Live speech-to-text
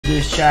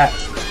this, chat.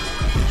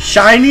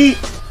 Shiny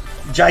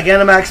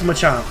Gigantamax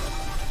Machamp.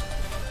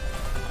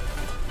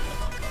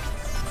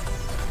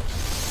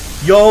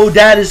 Yo,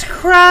 that is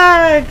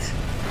cracked.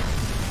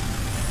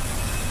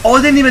 Oh,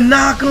 it didn't even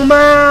knock him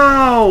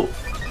out.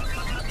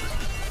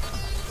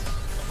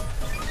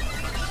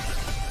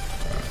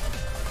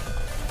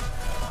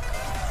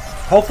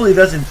 Hopefully he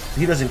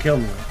doesn't kill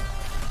me.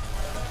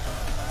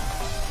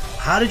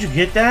 How did you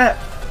get that?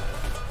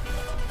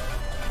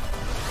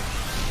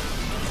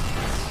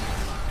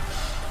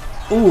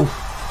 Ooh.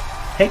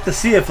 Hate to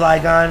see it,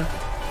 Flygon.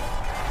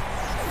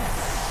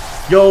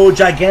 Yo,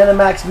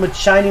 Gigantamax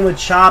Shiny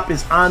Machamp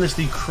is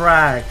honestly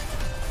cracked.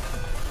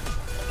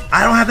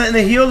 I don't have nothing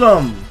to heal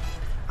him.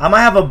 I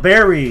might have a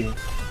berry.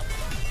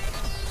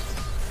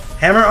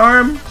 Hammer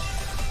Arm?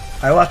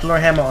 I will have to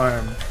learn Hammer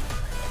Arm.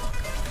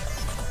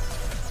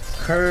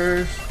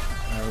 Curse.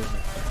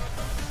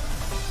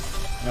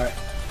 Alright.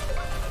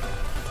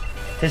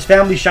 His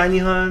family Shiny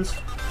Huns.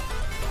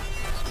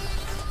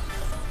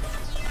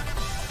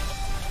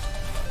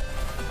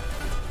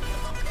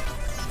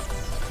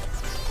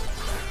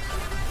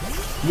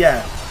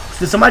 Yeah.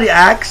 Did somebody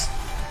ask?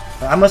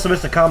 I must have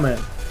missed a comment.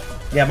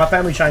 Yeah, my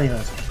family Shiny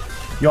Huns.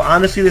 Yo,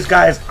 honestly, this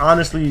guy is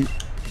honestly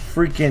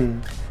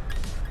freaking.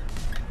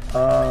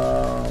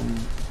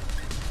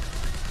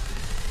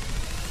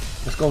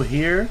 Let's go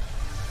here.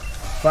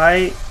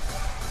 Fight.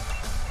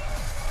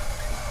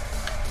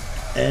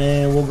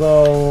 And we'll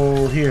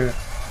go here.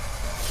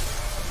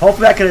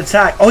 Hopefully I can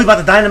attack. Oh, he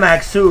about the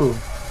Dynamax too.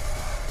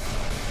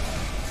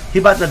 He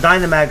about the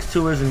Dynamax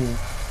too, isn't he?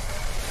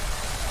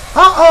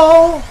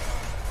 Uh-oh!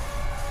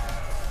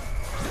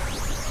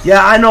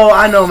 Yeah, I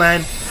know,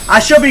 man. I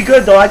should be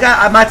good though. I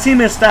got my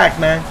team is stacked,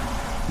 man.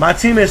 My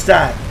team is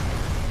stacked.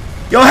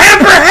 Yo,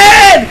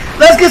 Hamperhead!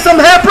 Let's get some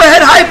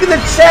Hamperhead hype in the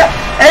chat.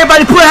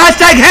 Everybody put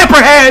hashtag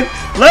Hamperhead.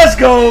 Let's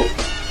go.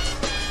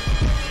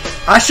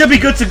 I should be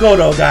good to go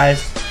though,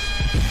 guys.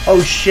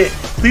 Oh shit!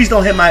 Please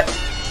don't hit my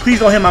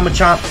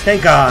Machamp.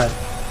 Thank God.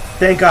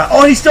 Thank God.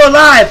 Oh, he's still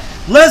alive.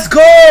 Let's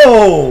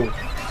go.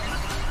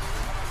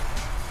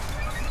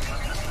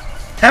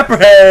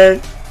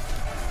 Hamperhead.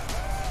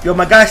 Yo,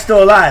 my guy's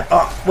still alive.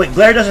 Oh, wait,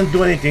 Blair doesn't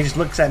do anything. He just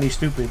looks at me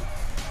stupid.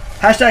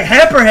 Hashtag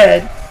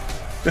Hamperhead.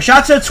 Yo,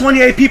 shout out to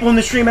 28 people in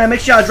the stream, man. Make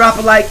sure y'all drop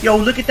a like. Yo,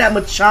 look at that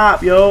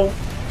Machamp, yo.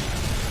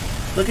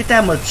 Look at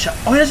that Machamp.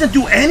 Oh, he doesn't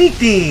do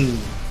anything.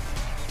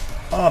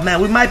 Oh,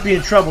 man, we might be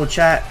in trouble,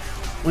 chat.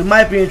 We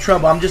might be in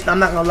trouble. I'm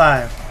not gonna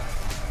lie.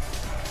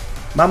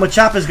 My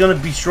Machamp is gonna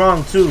be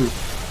strong, too.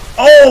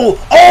 Oh!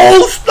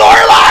 Oh,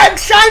 Snorlax!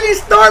 Shiny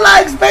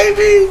Snorlax,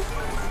 baby!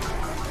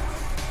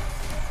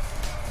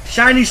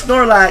 Shiny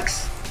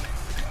Snorlax.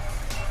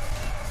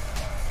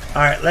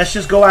 Alright, let's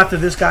just go after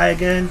this guy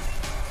again.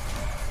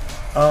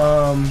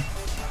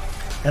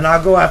 And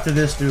I'll go after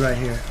this dude right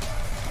here.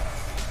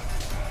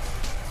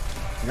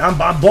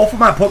 Both of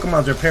my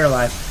Pokemons are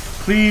paralyzed.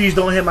 Please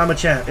don't hit my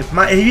Machamp. If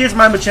he hits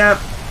my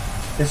Machamp,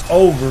 it's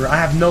over. I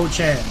have no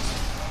chance.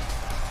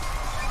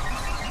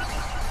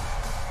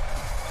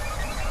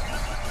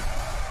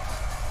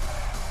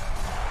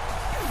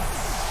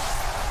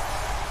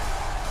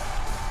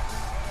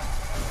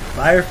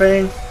 Fire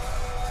Fang.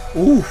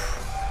 Oof.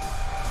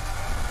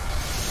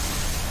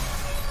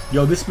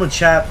 Yo, this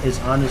Machamp is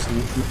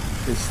honestly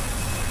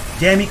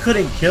damn, he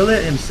couldn't kill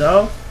it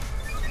himself.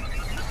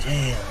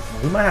 Damn,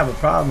 we might have a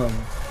problem.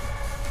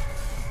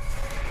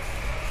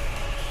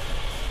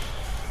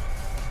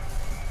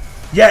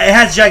 Yeah, it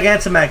has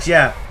Gigantamax,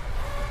 yeah.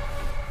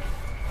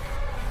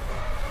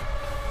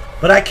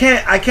 But I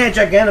can't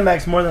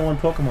Gigantamax more than one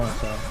Pokemon,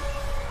 so.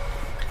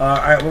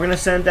 Alright, we're gonna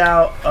send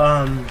out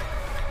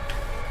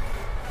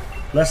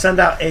let's send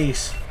out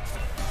Ace.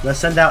 Let's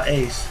send out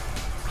Ace.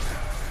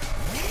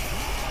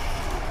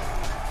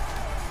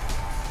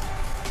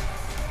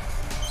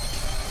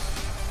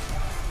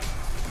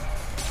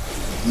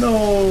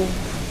 No.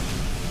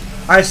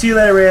 Alright, see you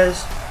later,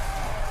 Reyes.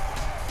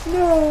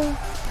 No.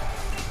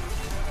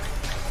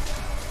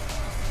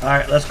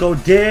 Alright, let's go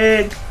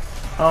dig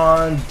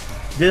on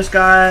this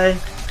guy.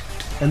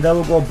 And then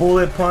we'll go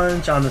Bullet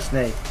Punch on the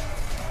snake.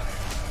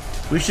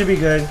 We should be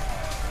good.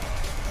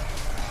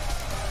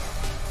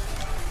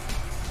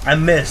 I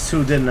missed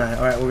too, didn't I?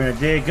 Alright, we're gonna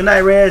dig. Good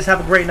night, Reyes.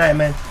 Have a great night,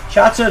 man.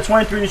 Shout out to the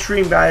 23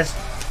 stream, guys.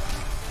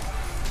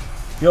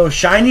 Yo,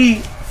 shiny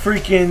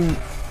freaking